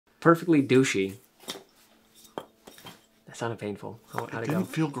perfectly douchey. That sounded painful. How'd it go? Didn't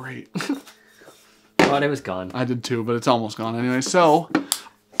feel great. Thought it was gone. I did too, but it's almost gone anyway. So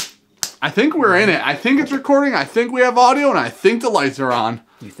I think we're in it. I think it's recording. I think we have audio, and I think the lights are on.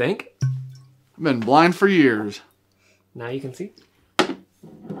 You think? I've been blind for years. Now you can see.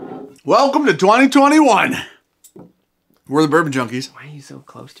 Welcome to 2021. We're the Bourbon Junkies. Why are you so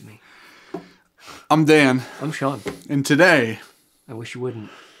close to me? I'm Dan. I'm Sean. And today, I wish you wouldn't.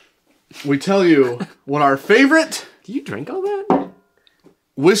 we tell you what our favorite Do you drink all that?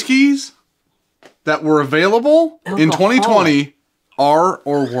 whiskeys that were available in 2020 are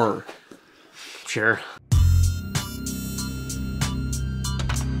or were. Sure.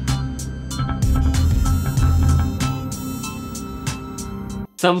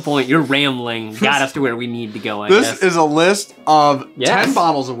 At some point, your rambling got us to where we need to go, I guess. This is a list of 10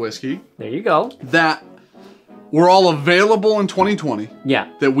 bottles of whiskey There you go. that were all available in 2020 Yeah.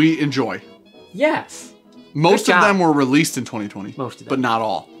 that we enjoy. Yes. Most Good of job. them were released in 2020. Most of them. But not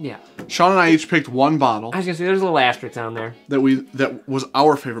all. Yeah. Sean and I each picked one bottle I was gonna say, there's a little asterisk on there. that was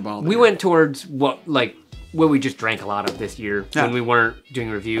our favorite bottle. We went towards what we just drank a lot of this year Yeah. when we weren't doing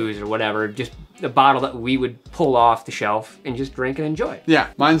reviews or whatever. Just a bottle that we would pull off the shelf and just drink and enjoy. Yeah,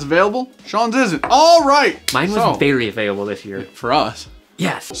 mine's available. Sean's isn't. All right. Mine was very available this year. for us.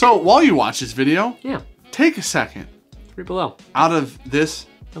 Yes. So while you watch this video, Yeah. take a second Right below. out of this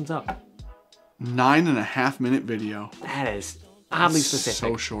Thumbs up. 9.5 minute video. That is oddly specific.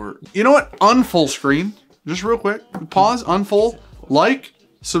 So short. You know what? Unfull screen. Just real quick. Pause. Unfull. Like.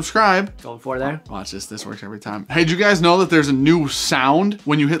 Subscribe. Going for there. Watch this. This works every time. Hey, did you guys know that there's a new sound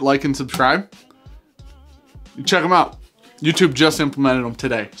when you hit like and subscribe? You check them out. YouTube just implemented them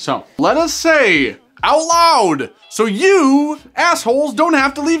today. So let us say out loud, so you assholes don't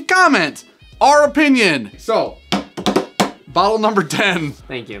have to leave comments, our opinion. So, bottle number 10.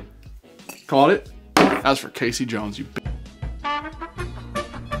 Thank you. Called it. That's for Casey Jones, you bitch.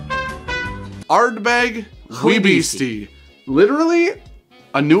 Ardbeg Wee Beastie. Literally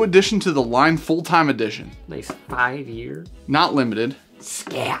a new addition to the line, full-time edition. Nice 5-year. Not limited.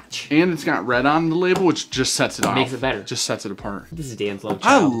 Scotch. And it's got red on the label, which just sets it off. Makes it better. Just sets it apart. This is Dan's low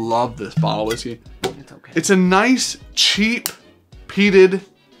I child. love this bottle of whiskey. It's okay. It's a nice, cheap, peated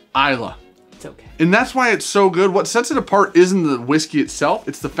Isla. It's okay. And that's why it's so good. What sets it apart isn't the whiskey itself.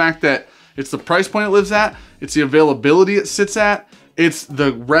 It's the fact that it's the price point it lives at. It's the availability it sits at. It's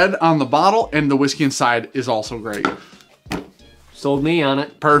the red on the bottle, and the whiskey inside is also great. Sold me on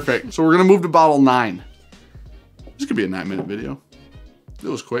it. Perfect. So we're gonna move to bottle 9. This could be a 9-minute video. It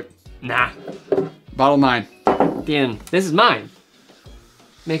was quick. Nah. Bottle 9. Dan, this is mine.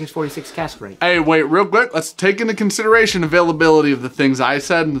 Maker's 46 cask rate. Hey, wait, real quick. Let's take into consideration availability of the things I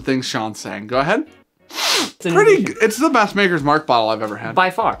said and the things Sean's saying. Go ahead. Pretty good. It's the best Maker's Mark bottle I've ever had.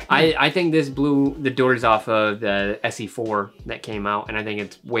 By far. I think this blew the doors off of the SE4 that came out, and I think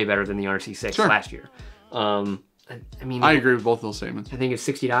it's way better than the RC6 last year. I mean, I agree with both those statements. I think it's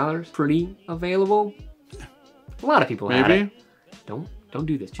 $60. Pretty available. A lot of people had Maybe. it. Don't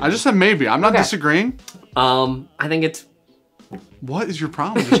do this. I just said maybe. I'm not disagreeing. I think it's What is your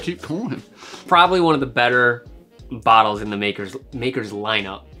problem? Just keep going. probably one of the better bottles in the Maker's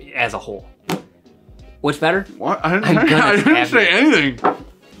lineup as a whole. What's better? What? I I'm gonna didn't stab say you. anything.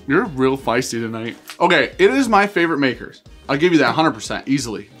 You're real feisty tonight. Okay, it is my favorite Makers. I'll give you that 100%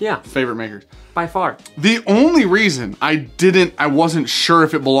 easily. Yeah. Favorite Makers. By far. The only reason I wasn't sure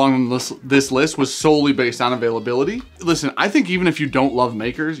if it belonged on this list was solely based on availability. Listen, I think even if you don't love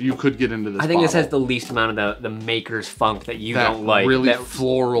Makers, you could get into this I think this bottle. has the least amount of the Maker's funk that you That don't like. really that,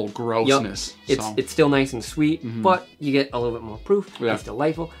 floral grossness. Yup. It's still nice and sweet, but you get a little bit more proof. Yeah. It's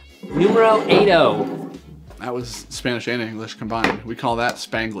delightful. Numero 80. That was Spanish and English combined. We call that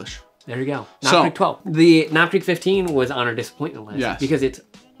Spanglish. There you go. So- Knob Creek 12. The Knob Creek 15 was on our disappointment list. Yes. Because it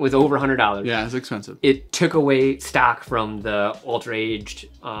was over $100. Yeah, it's expensive. It took away stock from the ultra-aged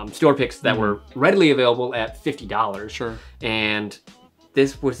store picks that were readily available at $50. Sure. And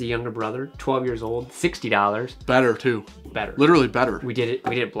this was the younger brother, 12 years old, $60. Better too. Better. Literally better. We did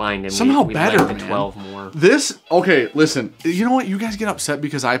it blind, and Somehow we better, liked the man. 12 more. This, okay, listen, you know what? You guys get upset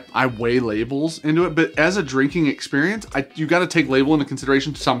because I weigh labels into it, but as a drinking experience, you got to take label into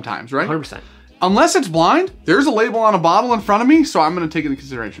consideration sometimes, right? 100%. Unless it's blind, there's a label on a bottle in front of me, so I'm going to take it into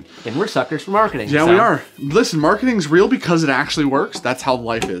consideration. And we're suckers for marketing. Yeah, so we are. Listen, marketing's real because it actually works. That's how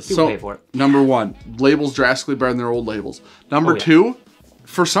life is. People So, pay for it. number 1, labels drastically better than their old labels. Number Oh, yeah. 2,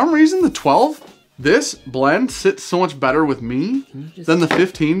 for some reason, the 12, this blend sits so much better with me than the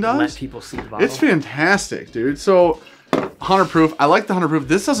 15 does. Let people see the bottle. It's fantastic, dude. So 100 proof. I like the 100 proof.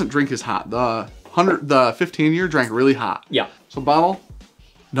 This doesn't drink as hot. The 15 year drank really hot. Yeah. So bottle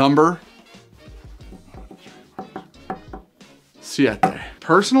Number 7.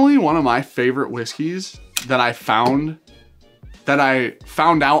 Personally, one of my favorite whiskeys that I found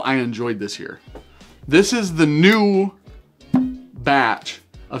out I enjoyed this year. This is the new batch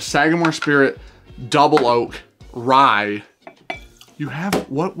of Sagamore Spirit Double Oak Rye. You have,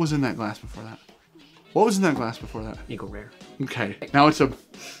 what was in that glass before that? What was in that glass before that? Eagle Rare. Okay, now it's a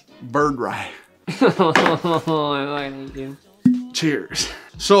bird rye. I you. Cheers.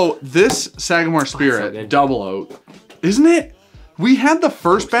 So this Sagamore Spirit so Double Oak, isn't it? We had the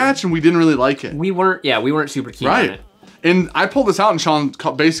first batch and we didn't really like it. We weren't super keen on it. And I pulled this out and Sean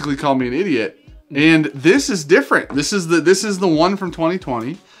basically called me an idiot. And this is different. This is the one from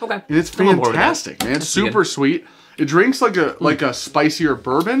 2020. Okay. And it's fantastic, man. It's super sweet. It drinks like a spicier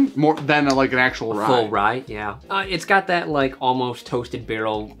bourbon more than like an actual rye. Full rye, yeah. It's got that like almost toasted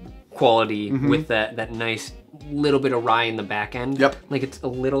barrel quality with that nice little bit of rye in the back end. Yep. Like it's a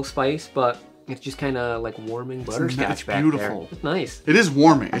little spice, but it's just kind of like warming butterscotch back beautiful. there. It's nice. It is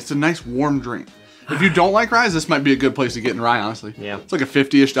warming. It's a nice warm drink. If you don't like rye, this might be a good place to get in rye, honestly. Yeah. It's like a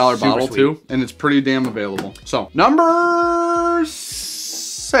 $50-ish bottle sweet. too, and it's pretty damn available. So, number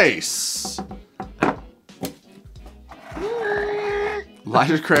 6.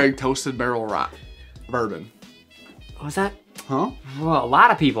 Elijah Craig Toasted Barrel Rye Bourbon. What was that? Huh? Well, a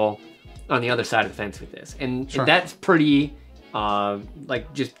lot of people on the other side of the fence with this, and that's pretty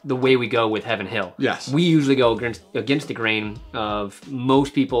like just the way we go with Heaven Hill. Yes. We usually go against the grain of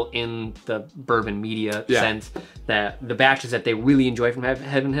most people in the bourbon media sense, that the batches that they really enjoy from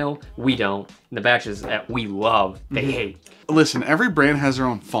Heaven Hill, we don't. And the batches that we love, they hate. Listen, every brand has their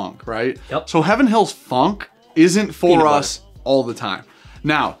own funk, right? Yep. So Heaven Hill's funk isn't for us all the time.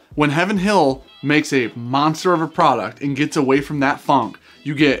 Now, when Heaven Hill makes a monster of a product and gets away from that funk,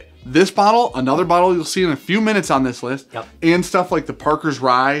 you get this bottle, another bottle you'll see in a few minutes on this list, and stuff like the Parker's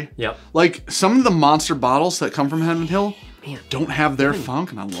Rye. Yep. Like some of the monster bottles that come from Heaven Hill Man, don't have their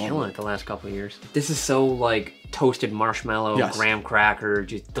funk, and I love killing it. it the last couple of years. This is so like toasted marshmallow, graham cracker,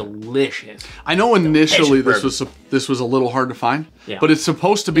 just delicious. I know initially this was a little hard to find, but it's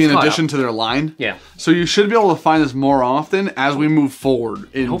supposed to be an addition to their line. Yeah. So you should be able to find this more often as we move forward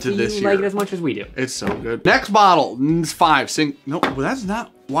into Hopefully this you year. like it as much as we do. It's so good. Next bottle, it's 5. No, that's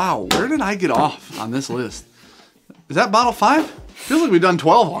not. Wow, where did I get off on this list? Is that bottle 5? Feels like we've done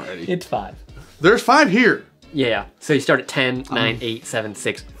 12 already. It's 5. There's 5 here. Yeah. So you start at 10, 9, 8, 7,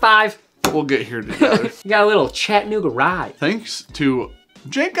 6, 5. We'll get here together. You got a little Chattanooga Rye. Thanks to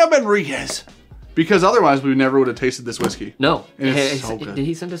Jacob Enriquez. Because otherwise we never would have tasted this whiskey. No. And it's so good. Did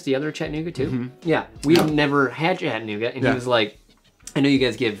he send us the other Chattanooga too? Yeah. We've never had Chattanooga, and he was like, I know you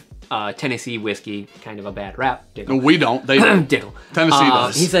guys give Tennessee whiskey kind of a bad rap. No, we don't. They do. Diddle. Tennessee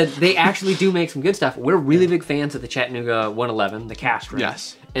does. He said they actually do make some good stuff. We're really big fans of the Chattanooga 111, the cast ring.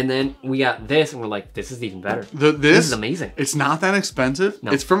 Yes. And then we got this, and we're like, this is even better. This is amazing. It's not that expensive.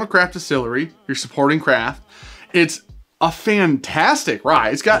 No. It's from a craft distillery. You're supporting craft. It's a fantastic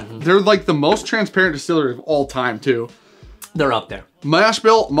rye. It's got, they're like the most transparent distillery of all time too. They're up there. Mash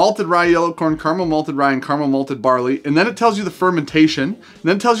bill, malted rye, yellow corn, caramel malted rye, and caramel malted barley. And then it tells you the fermentation, and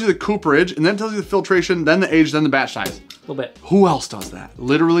then it tells you the cooperage, and then it tells you the filtration, then the age, then the batch size. A little bit. Who else does that?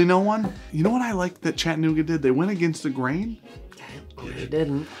 Literally no one. You know what I like that Chattanooga did? They went against the grain. They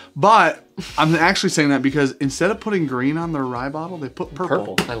didn't. But I'm actually saying that because instead of putting green on their rye bottle, they put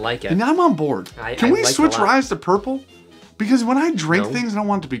purple. I like it. And I'm on board. Can we like switch ryes to purple? Because when I drink things, I don't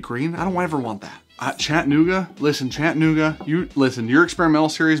want it to be green. I don't ever want that. Chattanooga, Chattanooga, your experimental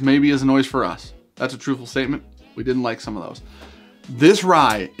series maybe is a noise for us. That's a truthful statement. We didn't like some of those. This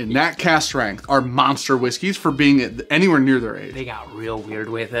rye and that cast strength are monster whiskeys for being anywhere near their age. They got real weird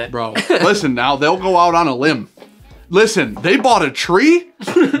with it. Bro, listen now, they'll go out on a limb. Listen, they bought a tree,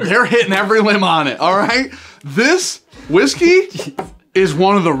 they're hitting every limb on it, all right? This whiskey is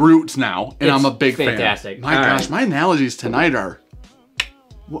one of the roots now, and I'm a big fan. Fantastic. My gosh, my analogies tonight are...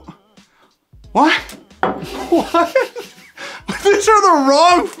 What? What? These are the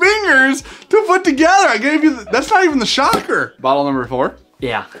wrong fingers to put together. I gave you, that's not even the shocker. Bottle number 4.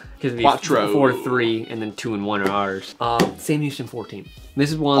 Yeah, because we 4, 3, and then 2 and 1 are ours. Sam Houston 14.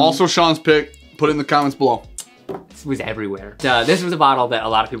 This is one. Also Sean's pick. Put it in the comments below. This was everywhere. This was a bottle that a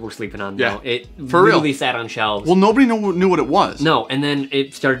lot of people were sleeping on. Yeah, it for really real. sat on shelves. Well, nobody knew what it was. No, and then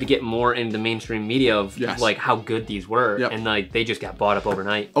it started to get more into the mainstream media of like how good these were, and like they just got bought up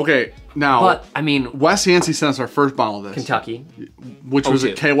overnight. Okay, now, but I mean, Wes Yancey sent us our first bottle of this. Kentucky, which was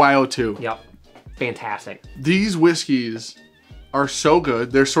a KY02. Yep, fantastic. These whiskeys are so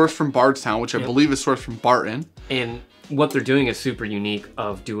good. They're sourced from Bardstown, which I believe is sourced from Barton. And what they're doing is super unique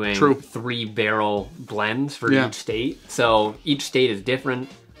of doing 3 barrel blends for each state. So each state is different.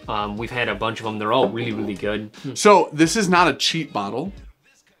 We've had a bunch of them. They're all really, really good. So this is not a cheap bottle.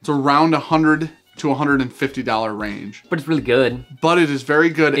 It's around $100 to $150 range. But it's really good. But it is very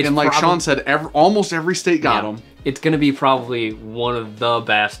good. And like Sean said, almost every state got them. It's going to be probably one of the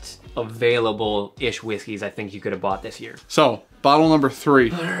best available-ish whiskeys I think you could have bought this year. So, bottle number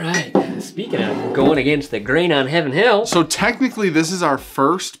 3. All right. Speaking of going against the grain on Heaven Hill. So technically this is our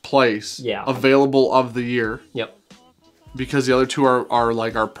first place available of the year. Yep. Because the other two are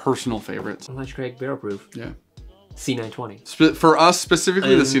like our personal favorites. Lunch Craig Barrel Proof. Yeah. C920. For us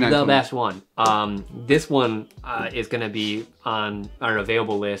specifically, the C920. The best one. This one is going to be on our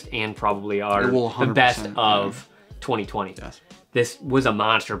available list and probably the best of 2020. Yes. This was a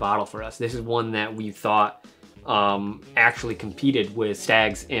monster bottle for us. This is one that we thought actually competed with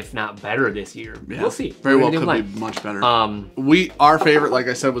Stags, if not better this year. Yeah. We'll see. Very well could be much better. Our favorite, like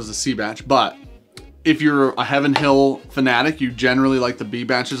I said, was the C batch, but if you're a Heaven Hill fanatic, you generally like the B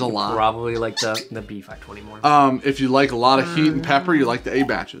batches a lot. Probably like the B520 more. If you like a lot of heat and pepper, you like the A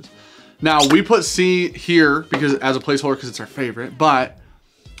batches. Now, we put C here because as a placeholder because it's our favorite, but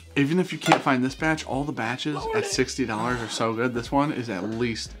even if you can't find this batch, all the batches at $60 are so good. This one is at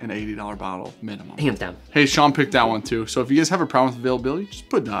least an $80 bottle minimum. Hands down. Hey, Sean picked that one too. So if you guys have a problem with availability, just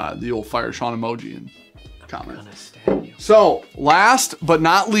put the old Fire Sean emoji in comments. So last but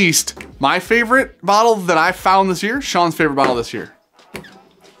not least, my favorite bottle that I found this year, Sean's favorite bottle this year.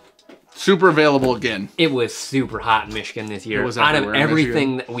 Super available again. It was super hot in Michigan this year. It was out of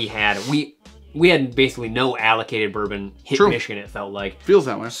everything that we had, we had basically no allocated bourbon hit Michigan, it felt like. Feels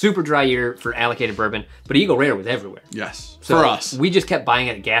that way. Super dry year for allocated bourbon, but Eagle Rare was everywhere. Yes, so for us. We just kept buying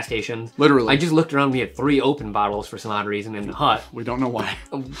it at gas stations. Literally. I just looked around, we had 3 open bottles for some odd reason in the hut. We don't know why.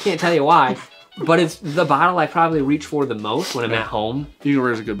 Can't tell you why, but it's the bottle I probably reach for the most when I'm at home. Eagle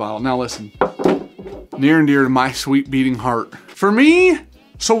Rare is a good bottle. Now listen, near and dear to my sweet beating heart. For me,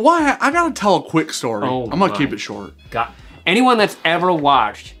 so why, I gotta tell a quick story. I'm gonna keep it short. God. Anyone that's ever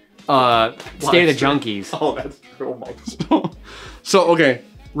watched State of the Junkies. Oh, that's true, Mike. So, okay,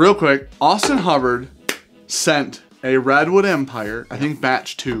 real quick. Austin Hubbard sent a Redwood Empire, I think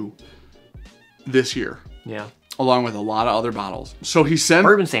batch 2, this year. Yeah. Along with a lot of other bottles. So he sent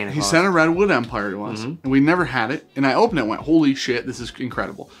Bourbon Santa Claus. He sent a Redwood Empire to us, and we never had it. And I opened it and went, holy shit, this is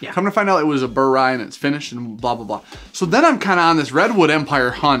incredible. Yeah. Come to find out it was a Burr Rye and it's finished and blah, blah, blah. So then I'm kind of on this Redwood Empire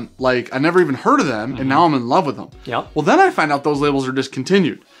hunt. Like, I never even heard of them, and now I'm in love with them. Yep. Well, then I find out those labels are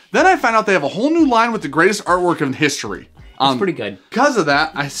discontinued. Then I find out they have a whole new line with the greatest artwork in history. It's pretty good. Because of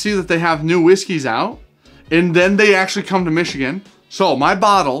that, I see that they have new whiskeys out, and then they actually come to Michigan. So my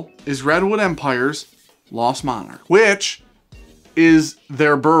bottle is Redwood Empire's Lost Monarch, which is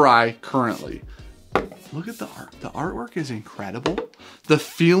their Burr Rye currently. Look at the art. The artwork is incredible. The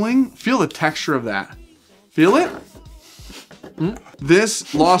feeling, feel the texture of that. Feel it?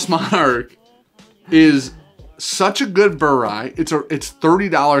 This Lost Monarch is such a good Burr Rye. It's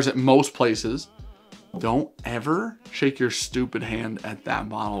 $30 at most places. Don't ever shake your stupid hand at that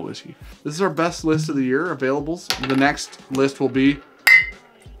bottle of whiskey. This is our best list of the year availables. The next list will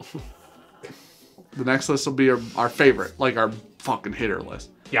be our favorite, like our fucking hitter list.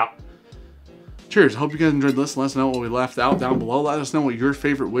 Yeah. Cheers. Hope you guys enjoyed this. Let us know what we left out down below. Let us know what your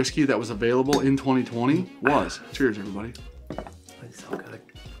favorite whiskey that was available in 2020 was. Cheers, everybody. It's so good.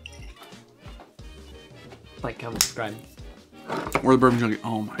 Like, comment, subscribe. We're the Bourbonjunk.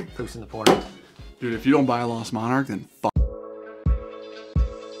 Oh my. Proofs in the pouring. Dude, if you don't buy a Lost Monarch, then fuck.